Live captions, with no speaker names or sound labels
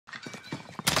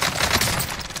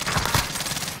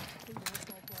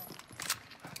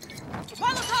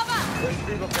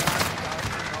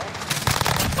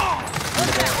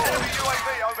UAV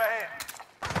overhead.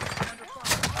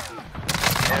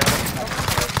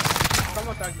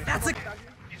 That's a...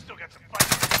 You still got some fight.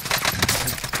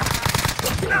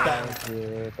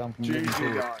 GG,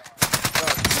 guys.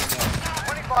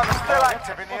 25 are still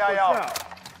active in the AO.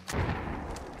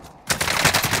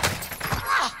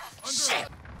 Shit!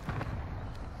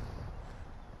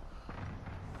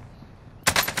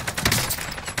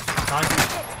 I'm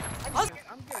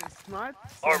getting sniped.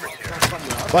 Armor's here.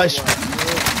 Flash.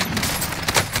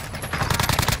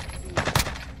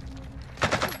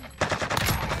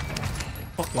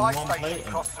 Fucking Buy one station plate.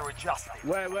 costs are adjusted.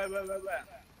 Where?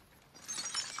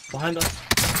 Behind us.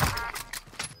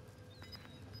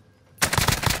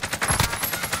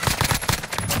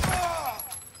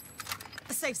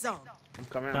 A safe zone. I'm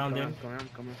coming. Down, I'm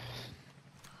dude. coming.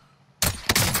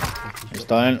 He's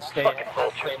down. Fucking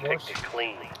vultures picked it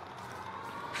clean.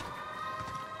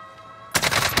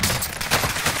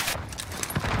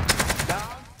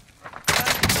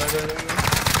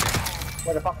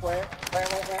 Where the fuck, where?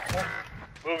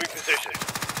 Moving position.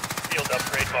 Field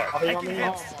upgrade mark. Taking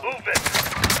hits. Move it.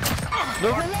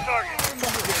 Mark target.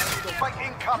 Fight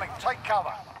incoming. Take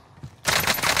cover.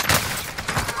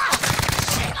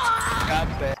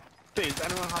 Please,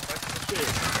 anyone have extra shit?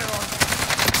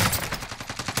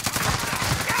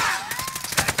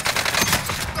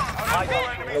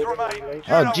 Enemies remain.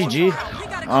 Oh, GG.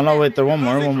 Oh no, wait, there's one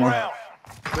more.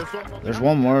 There's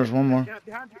one more.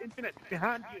 Behind you,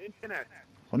 Infinite.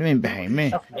 What do you mean behind me?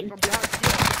 From behind you.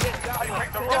 They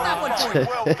picked the wrong one.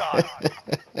 Well done.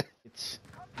 It's-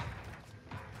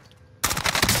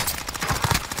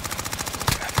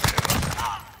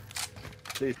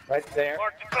 Please. Right there.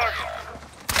 Mark the target.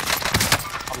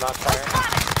 I'm not tired.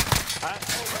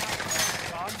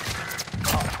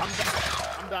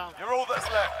 I'm down. You're all that's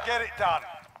left. Get it done.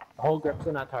 Whole grip's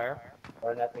in that tire.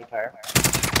 Or in that me tire.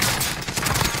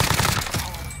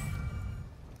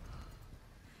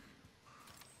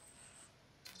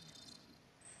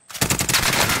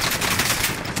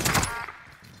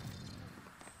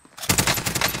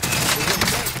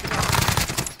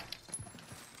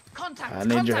 Contact. I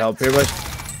need your help here, boys.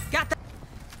 Got that.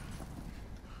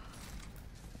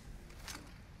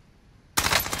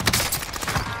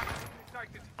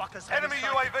 Enemy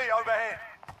UAV overhead.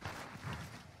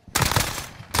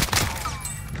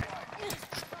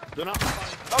 Do not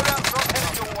fight. Loadout drop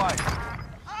headed your way.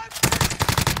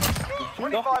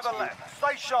 25 are left.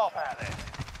 Stay sharp out there.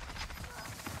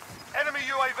 Enemy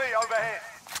UAV overhead.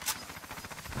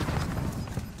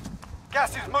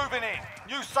 Gas is moving in.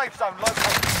 New safe zone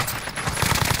located.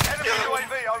 Enemy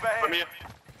UAV overhead.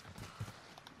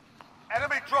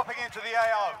 Enemy dropping into the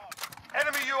AO.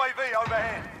 Enemy UAV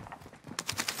overhead.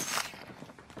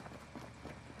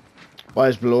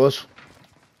 Boys below us.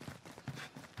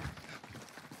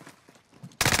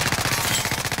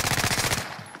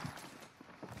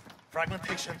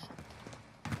 Fragmentation.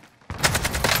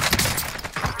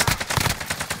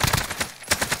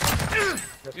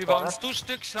 Über uns, du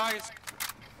Stück Scheiß.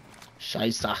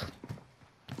 Scheiße.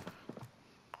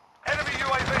 Enemy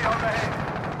UAV overhead.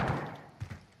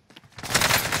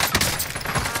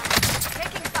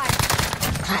 Taking fire.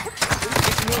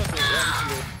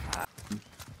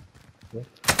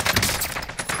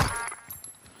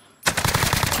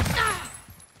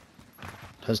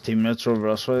 His teammates are over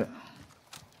us, right?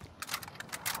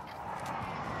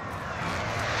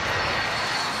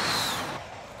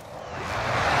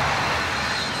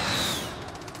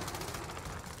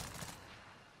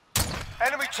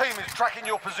 Enemy team is tracking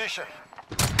your position.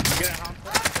 Get a hand.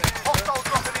 Hostile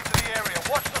dropping into the area.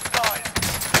 Watch the skies.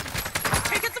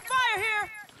 Taking some fire here.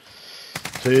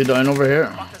 Two down over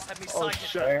here. Oh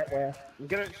shit. Where? I'm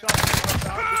getting shot.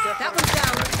 That one's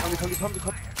down.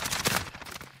 Come.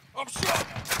 I'm shot.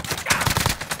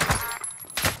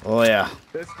 Oh yeah.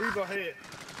 There's people here.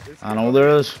 I know there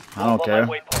is. I don't care.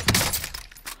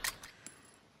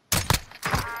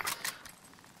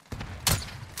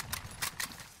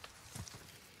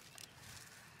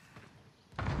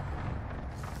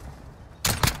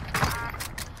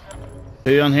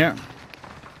 Two on here.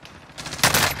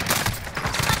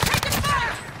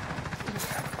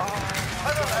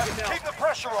 Keep the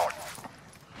pressure on.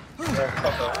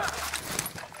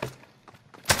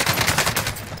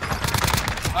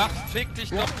 Ach, fick dich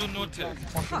doch, du Nutte.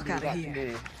 Fuck out of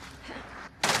here.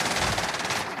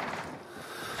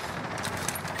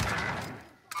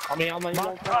 On me.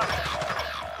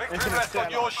 Victory rests on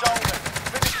your shoulders.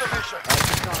 Finish the mission.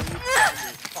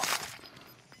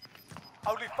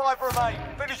 Only 5 remain.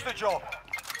 Finish the job.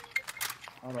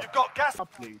 You've got gas.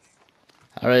 Please.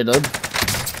 Alright, dude.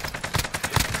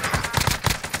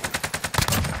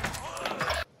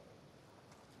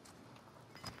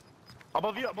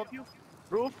 Above you.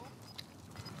 Roof.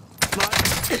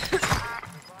 Nice.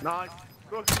 Nice.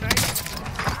 Roof, snake.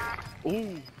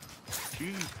 Ooh.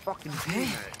 Jeez, fucking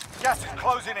teammate. Gas is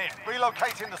closing in.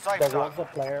 Relocating the safe There zone. was a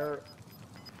player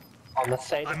on the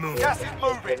side. Gas is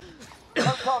moving. No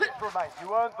targets remain.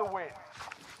 You earned the win.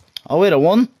 Oh wait, I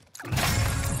won?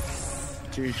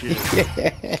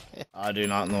 GG. I do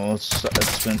not know.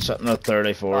 It's been sitting at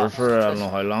 34 for I don't know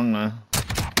how long now.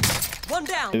 One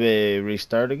down. Maybe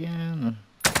restart again.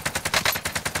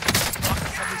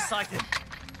 Somebody sighted.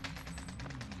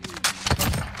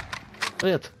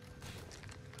 Wait.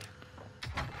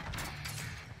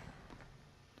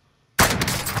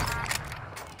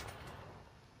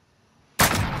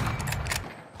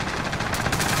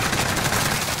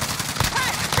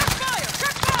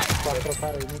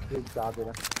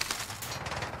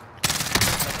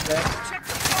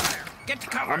 Get to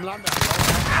cover. I'm landing.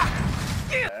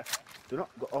 Do not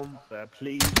go on there,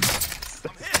 please.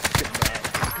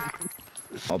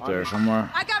 Up there somewhere.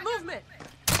 I got movement.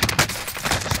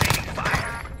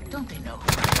 Don't they know?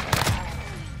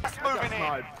 Gas moving in.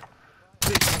 Snipe.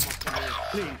 Please, come on,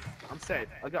 please. I'm safe.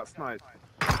 I got sniped.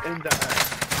 In the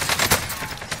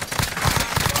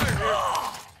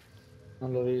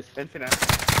air. Infinite.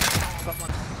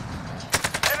 Someone.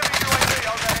 Enemy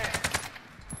UAV overhead.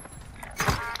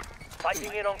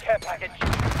 Taking in on care package.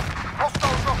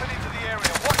 Hostiles dropping into the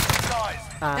area. Watch the skies.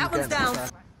 That one's down.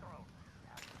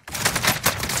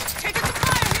 Taking some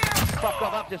fire here. Fuck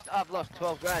off, I've lost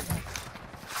 12 grand.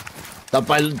 That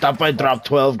boy dropped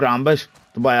 12 grand, boys.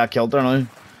 The boy I killed her now.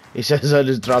 He says I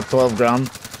just dropped 12 grand.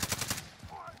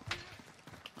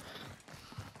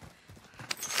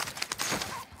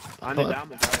 I need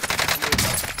ammo, guys.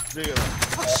 Oh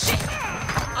shit!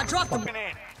 I dropped them. Moving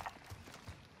in.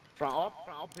 Front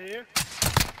up here.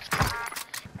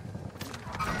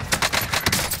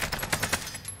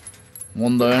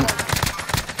 One down.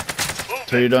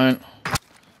 Two down.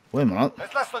 Wait a minute.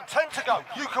 There's less than 10 to go.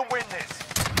 You can win this.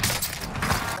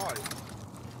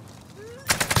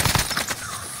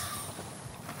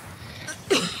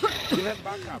 Give him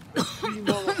backup. There's 3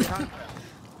 more behind him.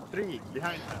 3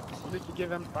 behind him. You need to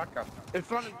give him backup. In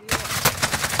front of you.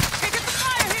 Taking some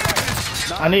fire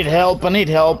here. I need help. I need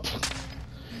help.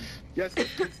 Yes,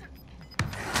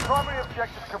 Primary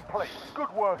objective complete.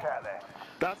 Good work out there.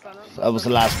 that's enough. That was the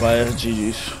last player.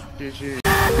 GG's. GG.